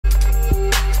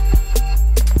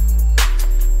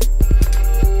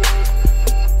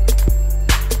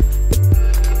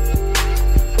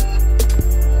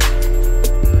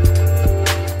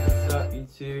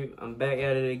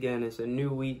again. It's a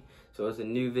new week, so it's a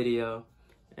new video.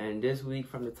 And this week,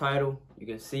 from the title, you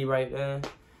can see right there,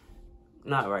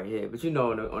 not right here, but you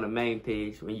know on the main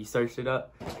page, when you search it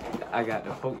up, I got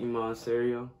the Pokemon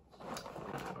cereal.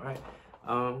 Alright.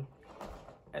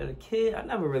 As a kid, I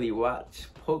never really watched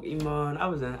Pokemon.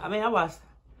 I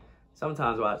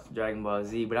sometimes watched Dragon Ball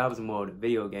Z, but I was more of the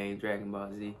video game Dragon Ball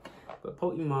Z. But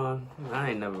Pokemon,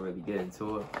 I ain't never really get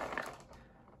into it.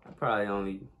 I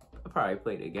probably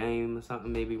played a game or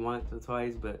something, maybe once or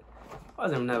twice, but it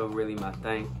wasn't never really my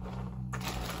thing.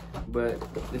 But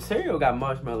the cereal got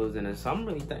marshmallows in it, so I'm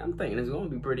thinking it's gonna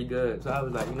be pretty good. So I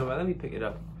was like, you know what, let me pick it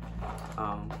up.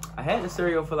 I had the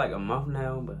cereal for like a month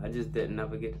now, but I just didn't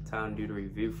ever get the time to do the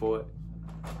review for it.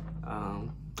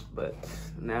 But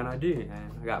now I do,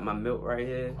 and I got my milk right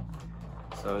here.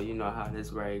 So you know how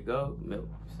this ready to go. Milk,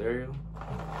 cereal,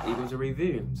 equals a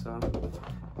review. So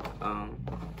I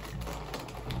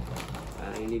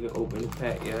ain't even opened the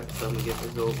pack yet, so I'm gonna get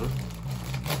this open.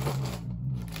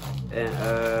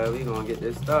 And we gonna get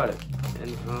this started.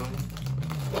 And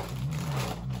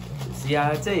see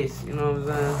how it tastes, you know what I'm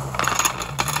saying?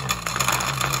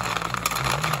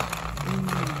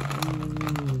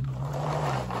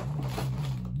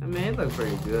 I mean, it looks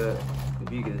pretty good,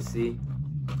 if you can see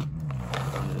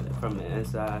from the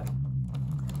inside.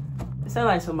 It sounds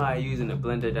like somebody using a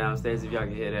blender downstairs, if y'all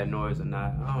can hear that noise or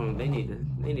not. They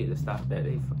need to stop that.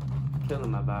 They killing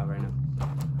my vibe right now.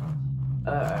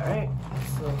 Alright,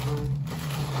 so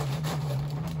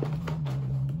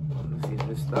let's get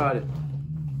this started.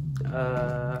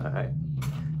 Alright.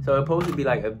 So it's supposed to be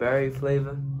like a berry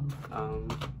flavor.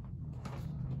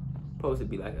 Supposed to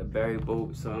be like a berry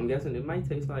boat, so I'm guessing it might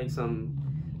taste like some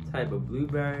type of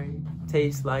blueberry.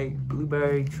 Tastes like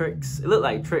blueberry Trix. It looked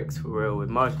like Trix for real with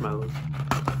marshmallows.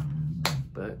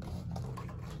 But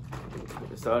put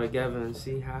this all together and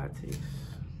see how it tastes.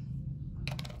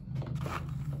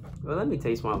 Well, let me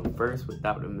taste one first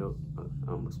without the milk.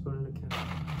 I almost put it in the can.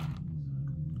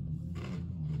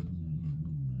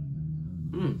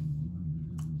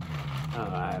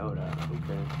 Alright, hold up.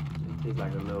 Okay. It tastes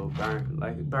like a little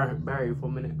burnt berry for a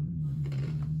minute.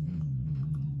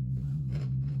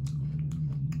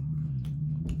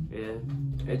 Yeah.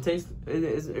 It tastes,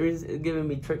 it's giving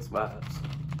me Trix vibes.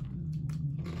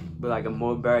 But like a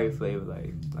more berry flavor,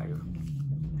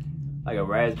 like a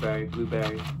raspberry,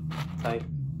 blueberry type.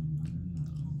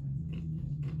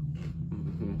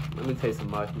 Let me taste some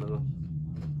marshmallow.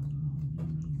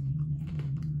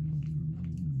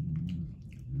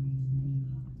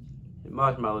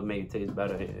 Marshmallow make it taste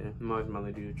better. Yeah,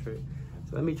 marshmallow do the trick.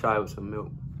 So let me try it with some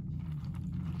milk.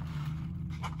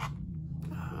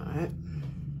 Alright.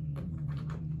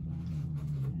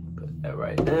 Put that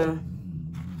right there.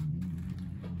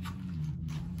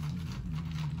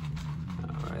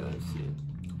 Alright, let's see.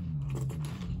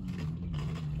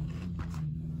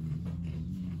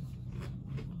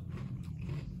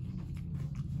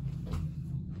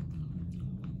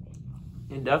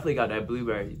 It definitely got that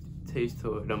blueberry taste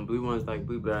to it. Them blue ones like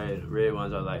blueberry, the red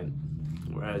ones are like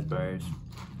raspberries.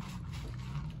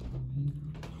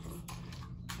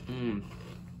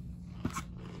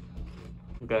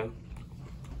 Okay.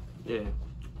 Yeah.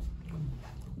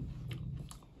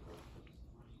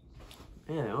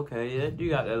 Yeah, okay, yeah, you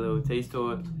got that little taste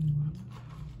to it.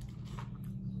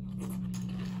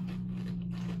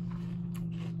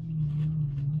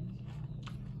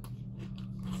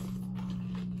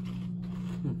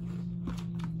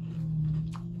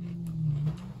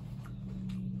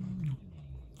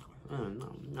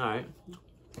 Alright.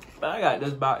 But I got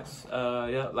this box,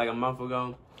 like a month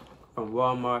ago from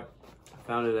Walmart. I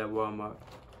found it at Walmart.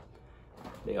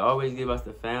 They always give us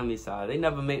the family size. They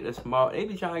never make the small. They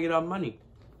be trying to get our money.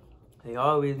 They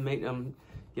always make them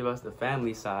give us the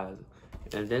family size.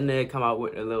 And then they come out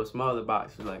with a little smaller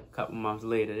box like a couple months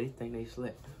later. They think they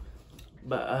slick.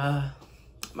 But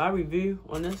my review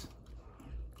on this,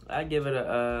 I give it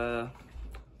a,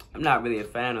 I'm not really a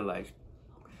fan of like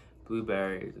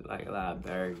blueberries, like a lot of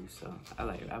berries, so I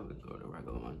would go to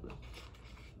regular ones. But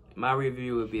my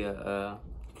review would be a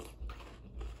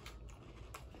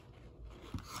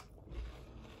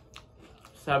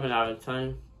 7 out of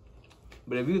 10.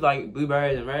 But if you like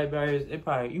blueberries and raspberries, you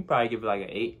probably give it like an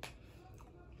 8.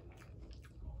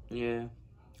 Yeah.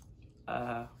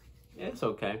 Yeah, it's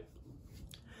okay.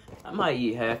 I might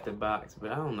eat half the box,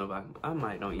 but I don't know if I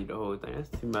might don't eat the whole thing. That's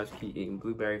too much to keep eating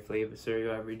blueberry flavored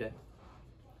cereal every day.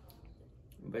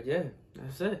 But yeah,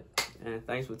 that's it. And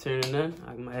thanks for tuning in.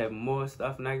 I might have more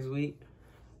stuff next week.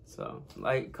 So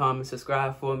like, comment,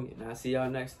 subscribe for me, and I'll see y'all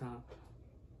next time.